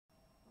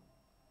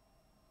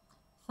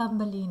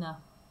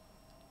Thumbelina.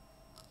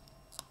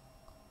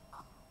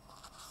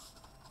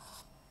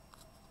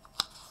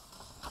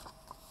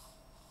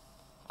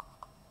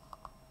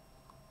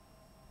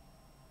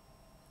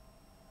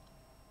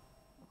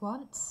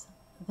 Once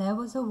there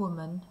was a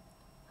woman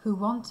who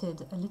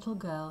wanted a little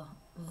girl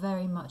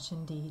very much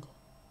indeed.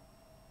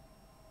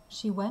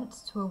 She went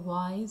to a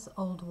wise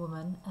old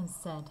woman and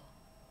said,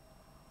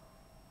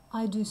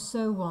 "I do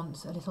so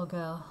want a little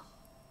girl,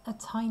 a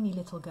tiny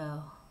little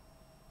girl."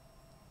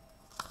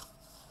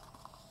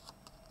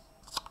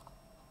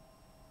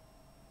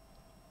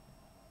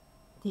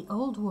 The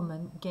old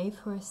woman gave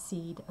her a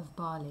seed of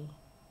barley.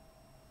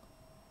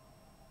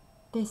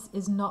 "This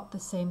is not the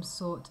same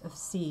sort of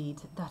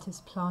seed that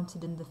is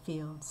planted in the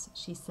fields,"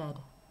 she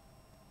said.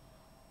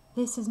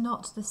 "This is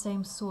not the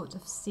same sort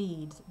of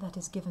seed that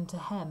is given to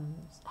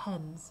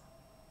hens.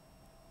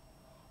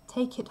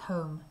 Take it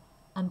home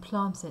and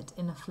plant it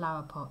in a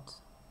flower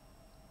pot."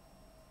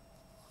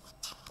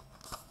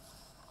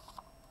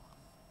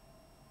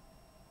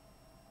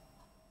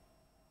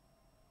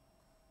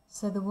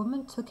 So the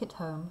woman took it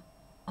home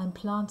and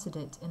planted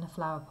it in a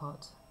flower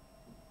pot.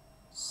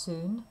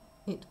 Soon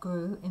it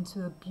grew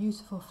into a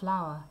beautiful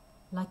flower,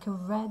 like a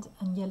red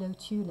and yellow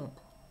tulip.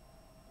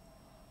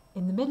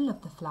 In the middle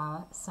of the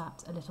flower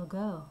sat a little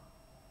girl.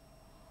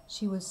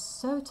 She was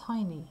so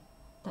tiny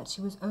that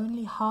she was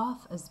only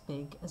half as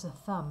big as a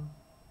thumb.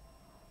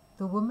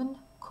 The woman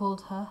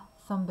called her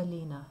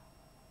Thumbelina.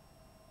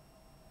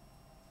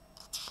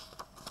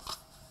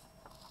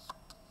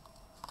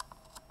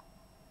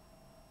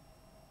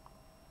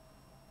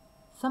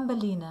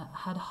 Thumbelina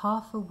had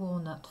half a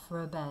walnut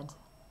for a bed.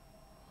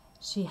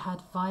 She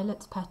had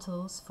violet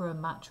petals for a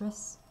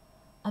mattress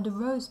and a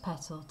rose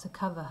petal to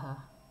cover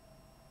her.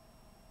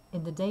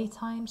 In the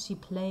daytime she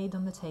played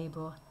on the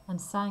table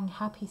and sang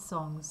happy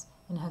songs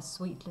in her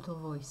sweet little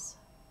voice.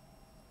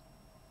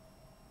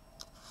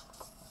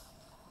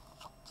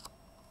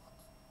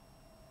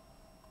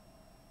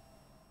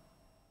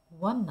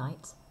 One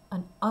night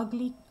an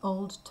ugly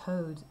old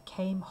toad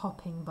came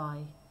hopping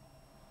by.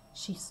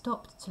 She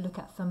stopped to look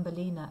at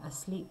Thumbelina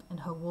asleep in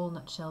her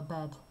walnut shell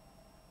bed.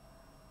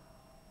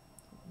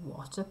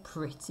 "What a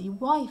pretty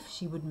wife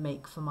she would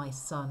make for my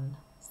son,"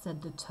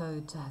 said the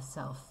toad to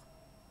herself.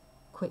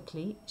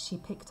 Quickly she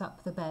picked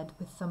up the bed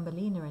with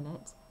Thumbelina in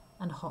it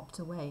and hopped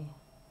away.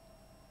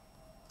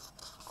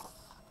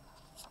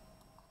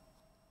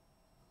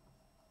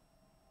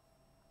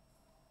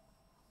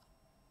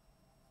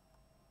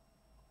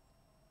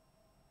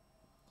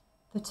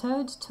 The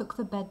toad took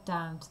the bed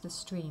down to the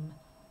stream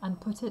and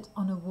put it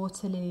on a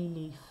water lily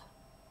leaf.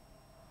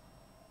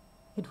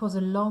 It was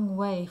a long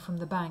way from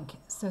the bank,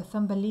 so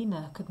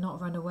Thumbelina could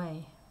not run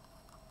away.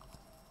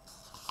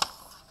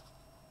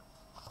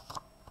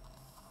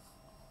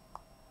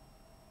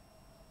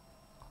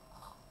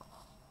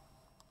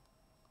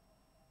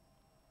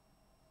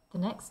 The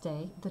next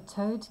day, the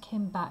toad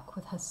came back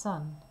with her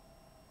son.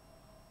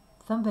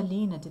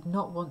 Thumbelina did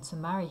not want to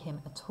marry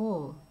him at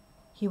all.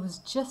 He was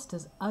just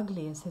as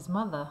ugly as his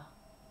mother.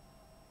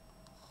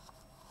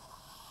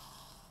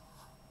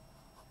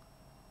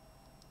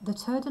 The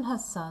toad and her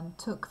son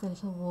took the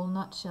little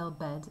walnut shell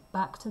bed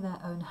back to their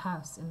own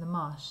house in the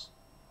marsh.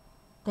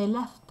 They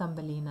left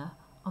Thumbelina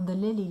on the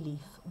lily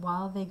leaf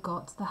while they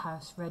got the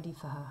house ready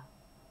for her.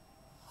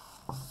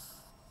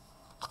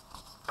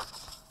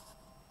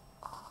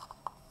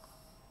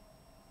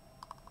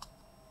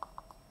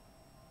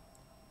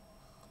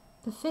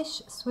 The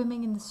fish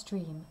swimming in the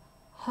stream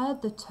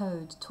heard the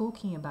toad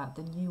talking about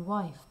the new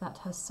wife that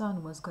her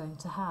son was going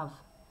to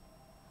have.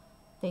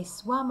 They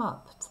swam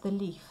up to the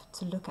leaf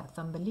to look at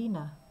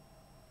Thumbelina.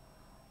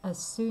 As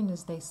soon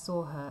as they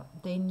saw her,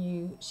 they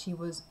knew she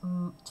was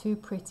too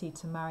pretty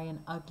to marry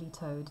an ugly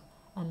toad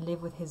and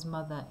live with his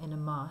mother in a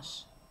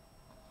marsh.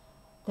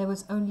 There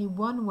was only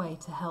one way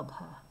to help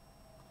her.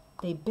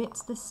 They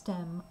bit the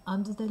stem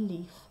under the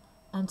leaf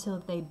until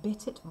they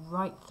bit it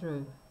right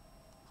through.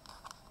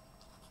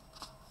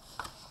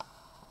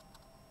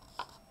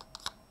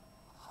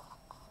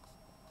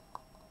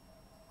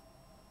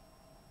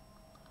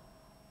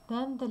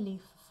 Then the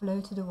leaf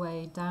floated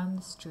away down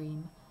the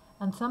stream,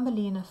 and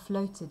Thumbelina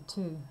floated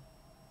too.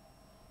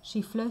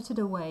 She floated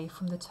away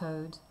from the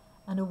toad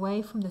and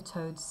away from the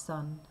toad's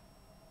son.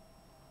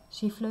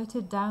 She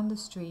floated down the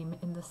stream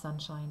in the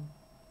sunshine.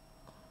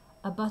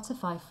 A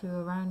butterfly flew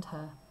around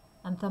her,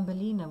 and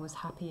Thumbelina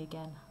was happy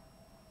again.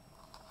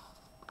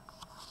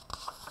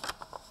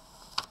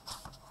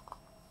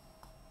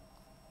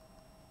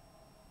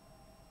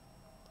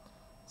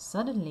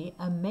 Suddenly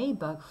a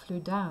Maybug flew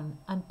down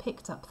and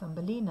picked up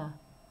Thumbelina.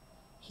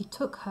 He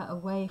took her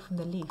away from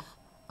the leaf,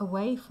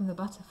 away from the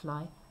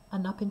butterfly,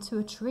 and up into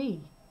a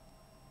tree.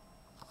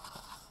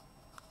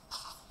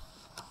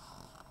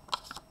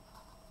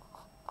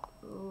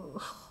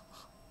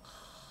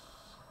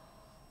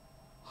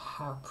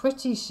 "How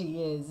pretty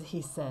she is,"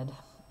 he said.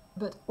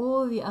 But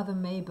all the other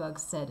Maybugs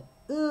said,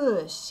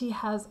 "Ugh, she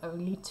has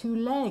only 2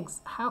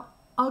 legs. How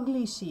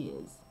ugly she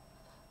is.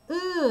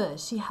 Ugh,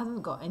 she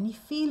hasn't got any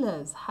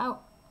feelers.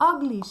 How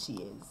ugly she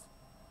is."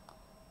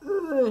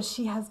 Ugh,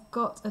 she has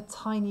got a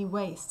tiny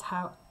waist,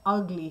 how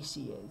ugly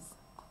she is.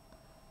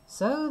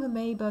 So the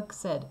Maybug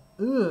said,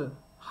 ugh,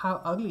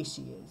 how ugly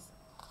she is.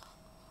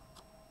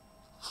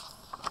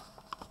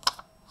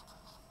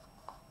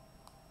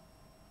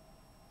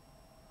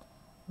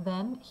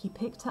 Then he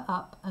picked her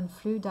up and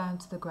flew down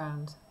to the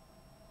ground.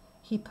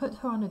 He put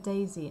her on a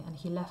daisy and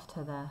he left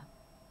her there.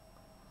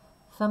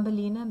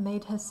 Thumbelina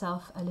made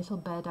herself a little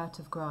bed out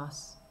of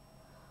grass.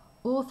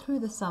 All through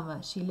the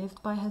summer she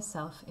lived by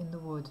herself in the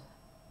wood.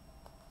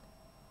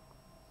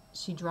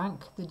 She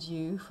drank the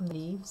dew from the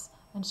leaves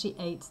and she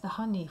ate the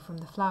honey from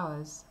the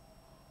flowers.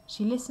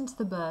 She listened to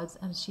the birds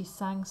and she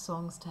sang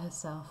songs to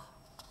herself.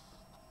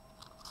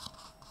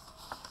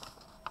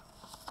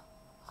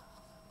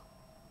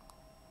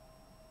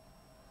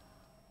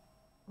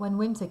 When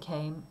winter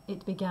came,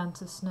 it began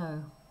to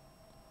snow.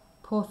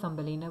 Poor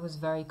Thumbelina was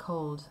very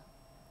cold.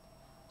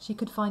 She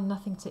could find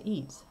nothing to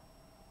eat.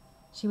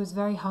 She was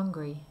very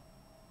hungry.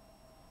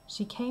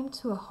 She came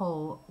to a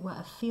hole where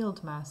a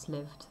field mouse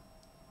lived.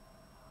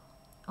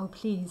 "Oh,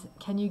 please,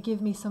 can you give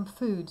me some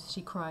food?"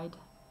 she cried.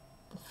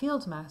 The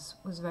field mouse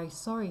was very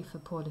sorry for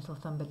poor little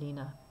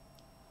Thumbelina.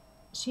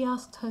 She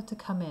asked her to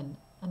come in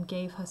and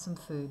gave her some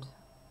food.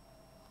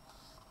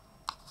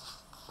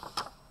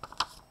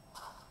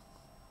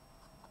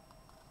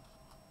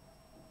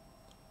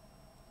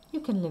 "You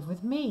can live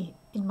with me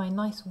in my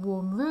nice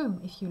warm room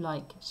if you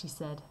like," she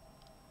said.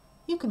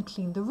 "You can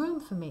clean the room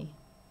for me."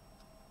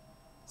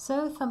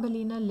 So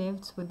Thumbelina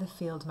lived with the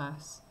field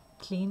mouse,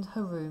 cleaned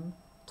her room,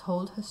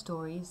 told her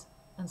stories,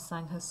 and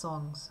sang her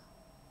songs.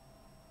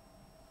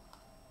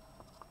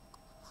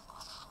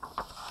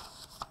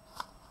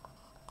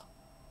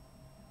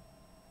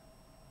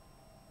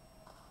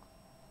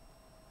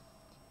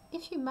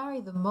 "If you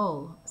marry the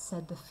mole,"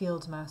 said the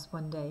field mouse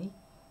one day,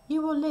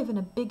 "you will live in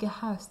a bigger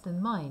house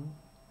than mine.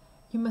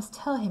 You must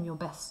tell him your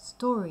best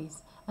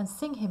stories and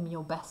sing him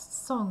your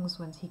best songs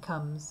when he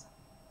comes."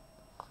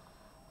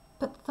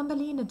 But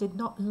Thumbelina did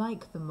not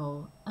like the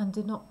mole and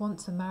did not want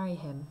to marry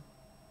him.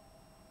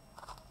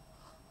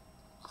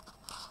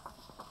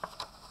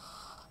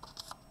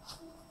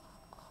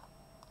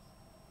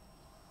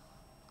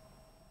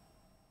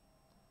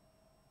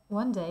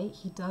 One day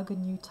he dug a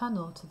new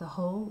tunnel to the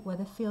hole where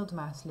the field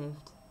mouse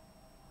lived.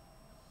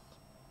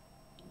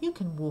 "You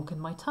can walk in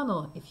my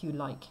tunnel if you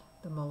like,"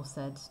 the mole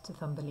said to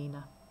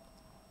Thumbelina.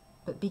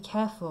 "But be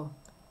careful,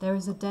 there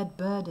is a dead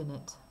bird in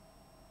it."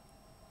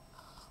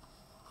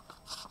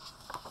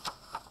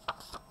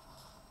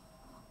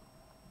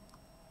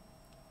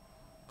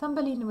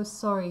 Thumbelina was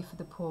sorry for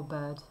the poor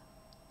bird.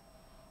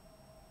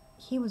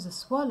 "He was a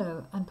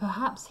swallow, and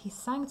perhaps he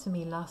sang to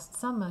me last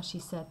summer," she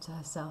said to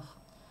herself.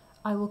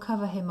 "I will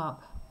cover him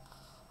up."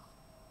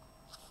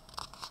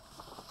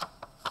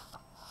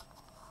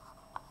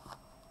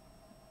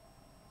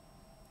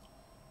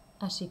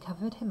 As she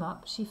covered him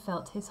up, she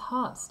felt his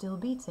heart still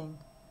beating.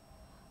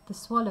 The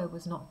swallow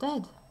was not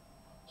dead.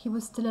 He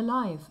was still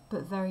alive,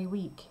 but very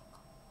weak.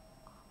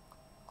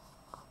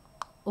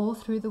 All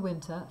through the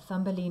winter,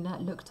 Thumbelina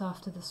looked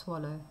after the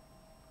swallow.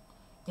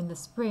 In the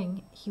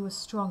spring, he was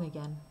strong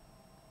again.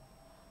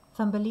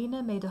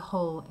 Thumbelina made a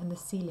hole in the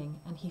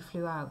ceiling and he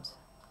flew out.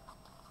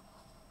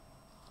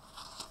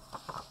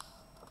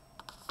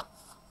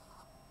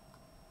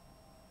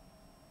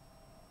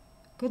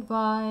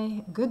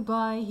 "Goodbye,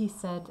 goodbye," he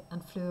said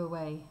and flew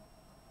away.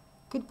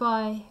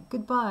 "Goodbye,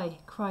 goodbye,"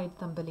 cried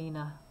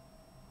Thumbelina.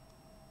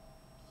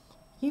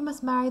 "You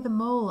must marry the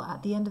mole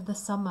at the end of the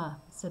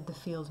summer," said the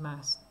field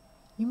mouse.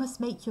 "You must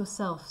make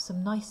yourself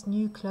some nice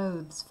new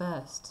clothes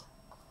first."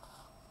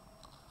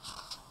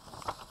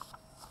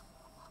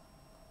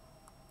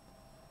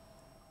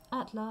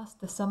 At last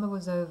the summer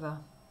was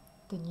over.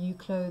 The new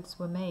clothes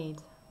were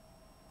made.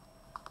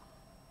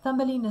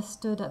 Thumbelina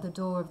stood at the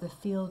door of the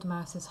field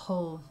mouse's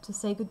hole to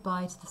say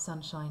goodbye to the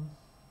sunshine.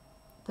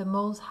 The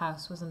mole's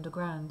house was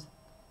underground.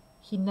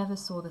 He never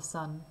saw the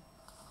sun.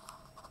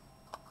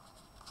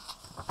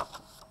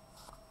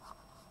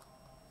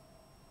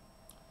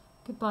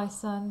 "Goodbye,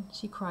 sun,"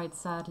 she cried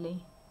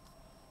sadly.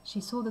 She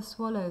saw the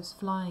swallows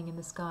flying in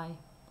the sky.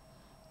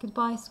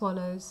 "Goodbye,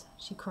 swallows,"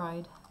 she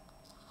cried.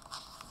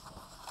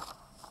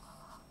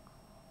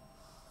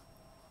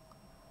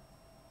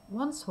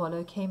 One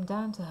swallow came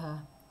down to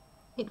her.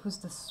 It was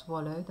the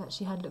swallow that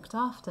she had looked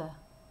after.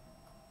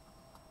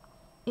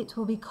 "It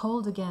will be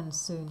cold again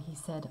soon," he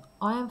said.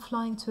 "I am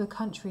flying to a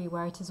country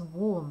where it is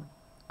warm.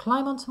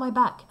 Climb onto my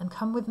back and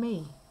come with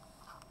me."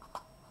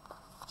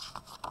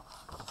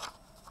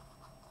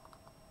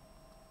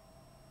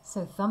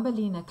 So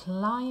Thumbelina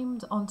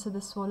climbed onto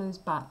the swallow's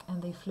back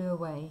and they flew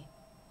away.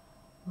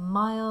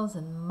 Miles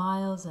and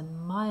miles and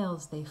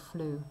miles they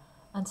flew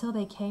until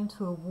they came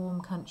to a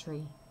warm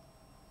country.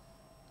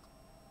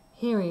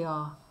 "Here we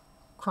are,"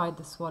 cried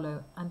the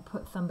swallow and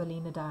put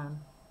Thumbelina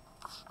down.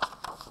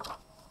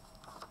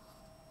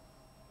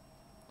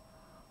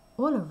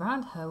 All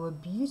around her were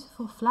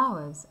beautiful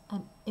flowers,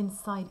 and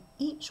inside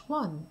each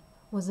one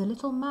was a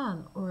little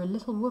man or a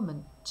little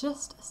woman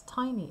just as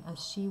tiny as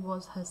she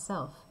was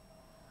herself.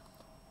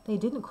 They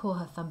didn't call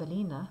her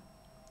Thumbelina,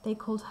 they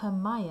called her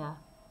Maya,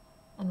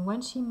 and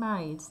when she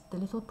married the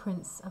little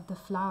prince of the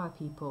flower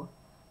people,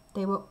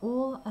 they were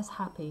all as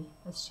happy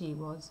as she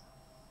was.